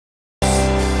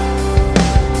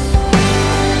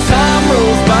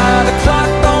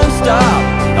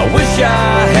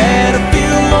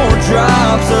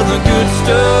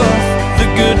stuff, the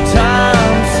good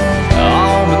times,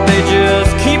 oh, but they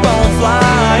just keep on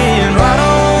flying right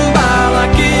on by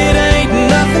like it ain't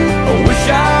nothing. I wish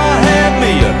I had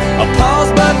me a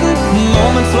pause button.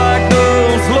 Moments like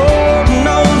those, Lord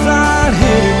knows I'd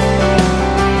hit it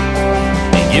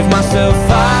and give myself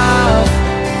 5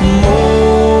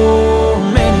 more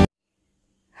minutes.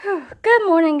 Good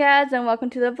morning, guys, and welcome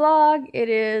to the vlog. It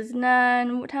is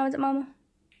 9, what time is it, Mama?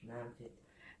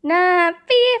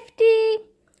 9:50.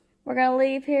 We're gonna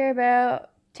leave here about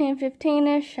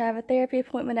 10:15ish. I have a therapy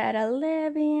appointment at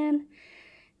 11.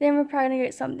 Then we're probably gonna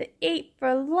get something to eat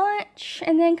for lunch,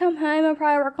 and then come home and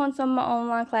probably work on some of my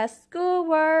online class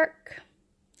schoolwork.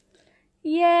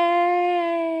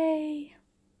 Yay!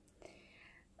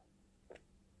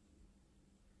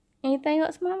 Anything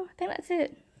else, Mama? I think that's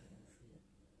it.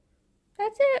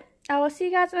 That's it. I will see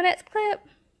you guys in the next clip.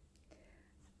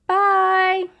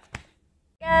 Bye.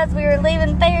 Guys, we are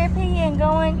leaving therapy and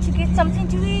going to get something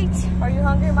to eat. Are you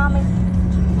hungry, Mommy?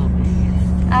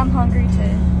 I'm hungry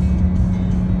too.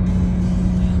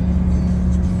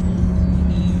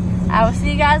 I will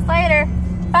see you guys later.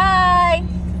 Bye.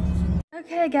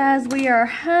 Okay, guys, we are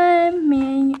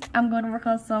home. I'm going to work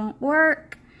on some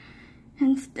work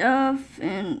and stuff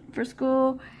and for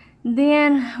school.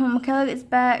 Then when Makayla gets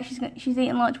back, she's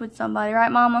eating lunch with somebody,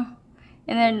 right, Mama?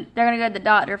 And then they're gonna go to the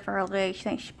doctor for her leg. She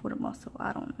thinks she pulled a muscle.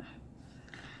 I don't know.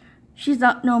 She's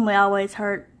not normally always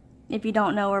hurt. If you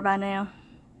don't know her by now,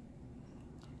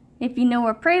 if you knew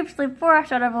her previously before I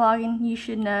started vlogging, you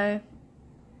should know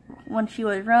when she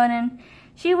was running,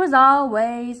 she was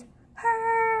always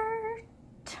hurt,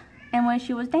 and when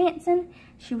she was dancing,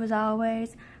 she was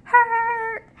always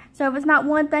hurt. So if it's not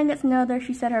one thing, it's another.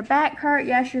 She said her back hurt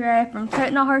yesterday from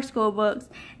cutting all her school books,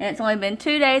 and it's only been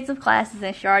 2 days of classes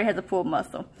and she already has a pulled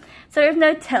muscle. So there's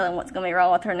no telling what's going to be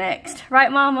wrong with her next. Right,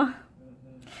 Mama?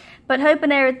 But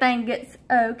hoping everything gets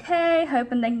okay,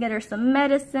 hoping they can get her some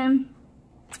medicine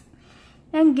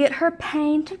and get her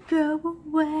pain to go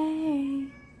away.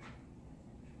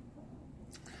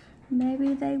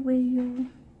 Maybe they will.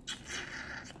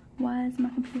 Why is my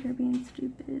computer being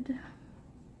stupid?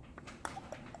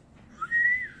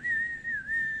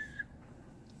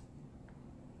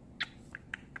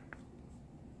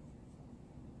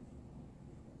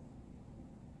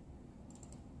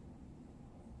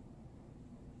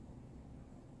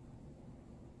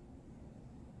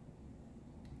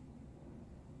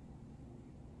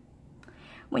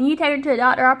 When you take her to the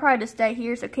doctor, I'll probably just stay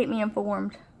here, so keep me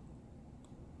informed.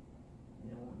 You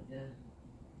don't want to go?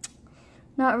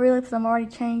 Not really, because I'm already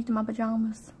changed in my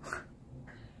pajamas.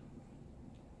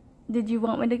 Did you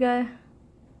want me to go?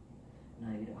 No,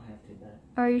 you don't have to, but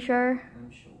Are you sure? I'm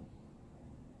sure.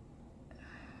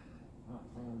 I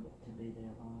don't plan to be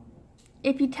there long.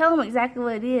 If you tell them exactly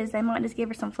what it is, they might just give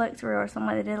her some Flexeril or something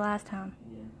like they did last time.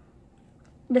 Yeah.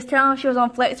 Just tell them she was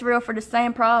on Flexeril for the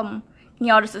same problem. Can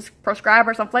y'all just prescribe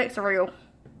her some Flexeril?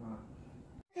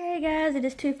 Okay, guys, it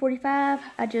is 2:45.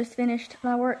 I just finished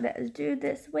my work that is due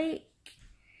this week.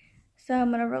 So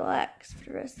I'm going to relax for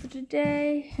the rest of the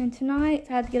day and tonight.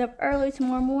 I have to get up early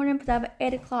tomorrow morning because I have an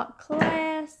 8 o'clock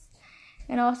class.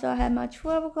 And also I have my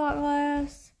 12 o'clock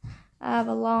class. I have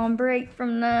a long break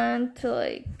from 9 to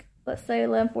like, let's say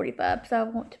 11:45. So I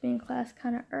want to be in class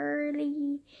kind of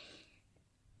early.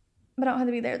 But I don't have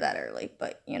to be there that early,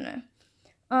 but you know.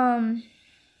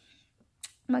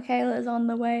 Makayla is on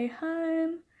the way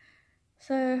home.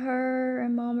 So her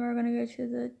and Mama are going to go to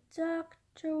the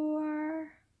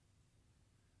doctor.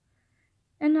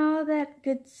 And all that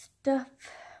good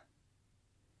stuff.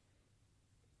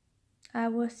 I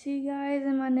will see you guys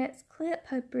in my next clip.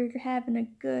 Hope you're having a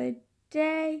good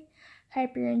day.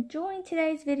 Hope you're enjoying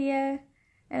today's video.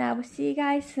 And I will see you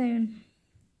guys soon.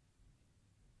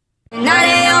 Now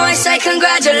they always say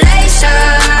congratulations.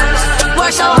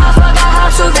 Worked so hard, forgot how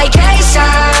to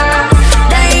vacation.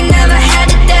 They ain't never had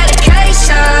the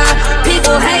dedication.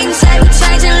 People hate and say we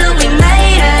changed and look, we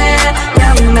made it.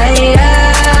 Yeah, we made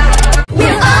it.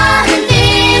 We're all in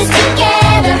this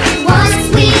together. Once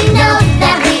we know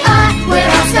that we are, we're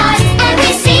all stars, and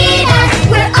we see that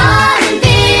we're all in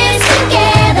this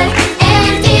together.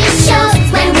 And it shows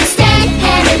when we stand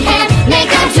hand in hand, make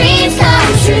our dreams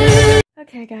come true.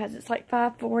 Okay, guys, it's like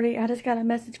 5:40. I just got a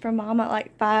message from Mom at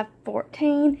like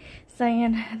 5:14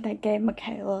 saying they gave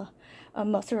Makayla a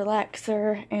muscle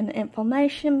relaxer and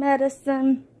inflammation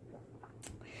medicine.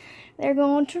 They're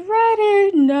going to write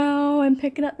it now and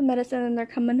picking up the medicine, and they're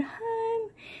coming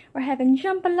home. We're having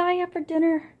jambalaya for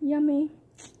dinner. Yummy.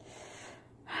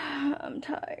 I'm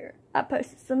tired. I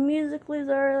posted some musicals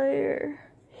earlier.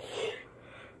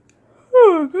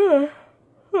 Oh, God.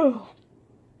 Oh.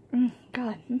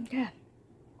 God.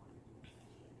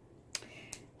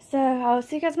 So I'll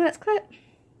see you guys in the next clip.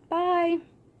 Bye.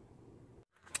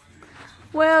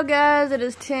 Well guys, it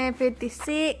is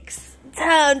 10:56.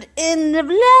 Time to end the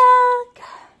vlog.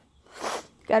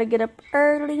 Gotta get up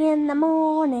early in the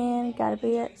morning. Gotta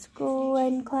be at school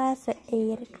and class at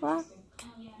 8 o'clock.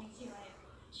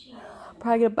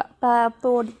 Probably get about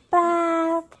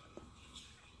 5:45.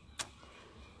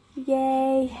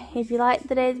 Yay. If you liked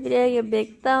today's video, give a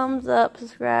big thumbs up,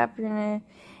 subscribe if you're new,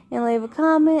 and leave a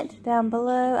comment down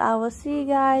below. I will see you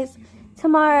guys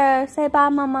tomorrow. Say bye,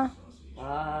 Mama.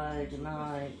 Bye, good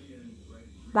night.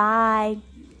 Bye.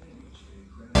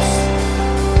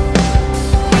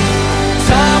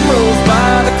 Time rolls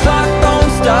by, the clock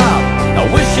don't stop. I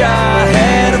wish I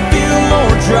had a few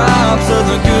more drops of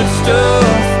the good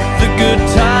stuff.